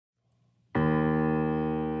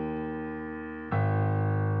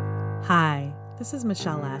Hi, this is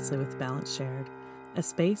Michelle Lastly with Balance Shared, a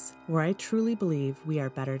space where I truly believe we are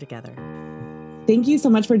better together. Thank you so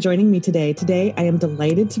much for joining me today. Today, I am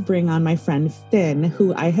delighted to bring on my friend Finn,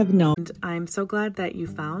 who I have known. And I'm so glad that you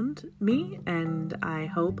found me, and I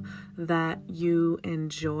hope that you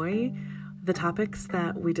enjoy the topics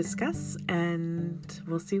that we discuss, and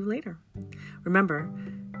we'll see you later. Remember,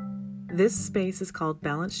 this space is called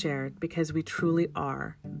Balance Shared because we truly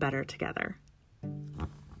are better together.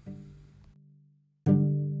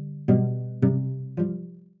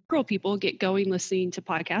 People get going listening to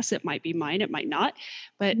podcasts. It might be mine, it might not,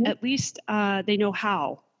 but at least they know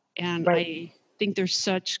how. And right. I think there's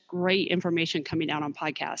such great information coming out on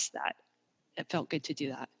podcasts that it felt good to do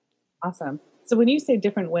that. Awesome. So when you say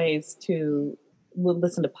different ways to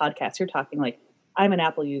listen to podcasts, you're talking like, I'm an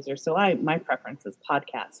Apple user, so my preference is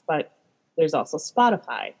podcasts, but there's also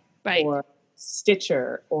Spotify, right, or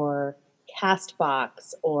Stitcher, or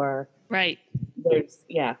Castbox, or right. There's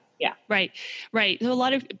yeah. Right. So a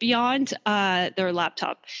lot of beyond their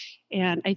laptop. And I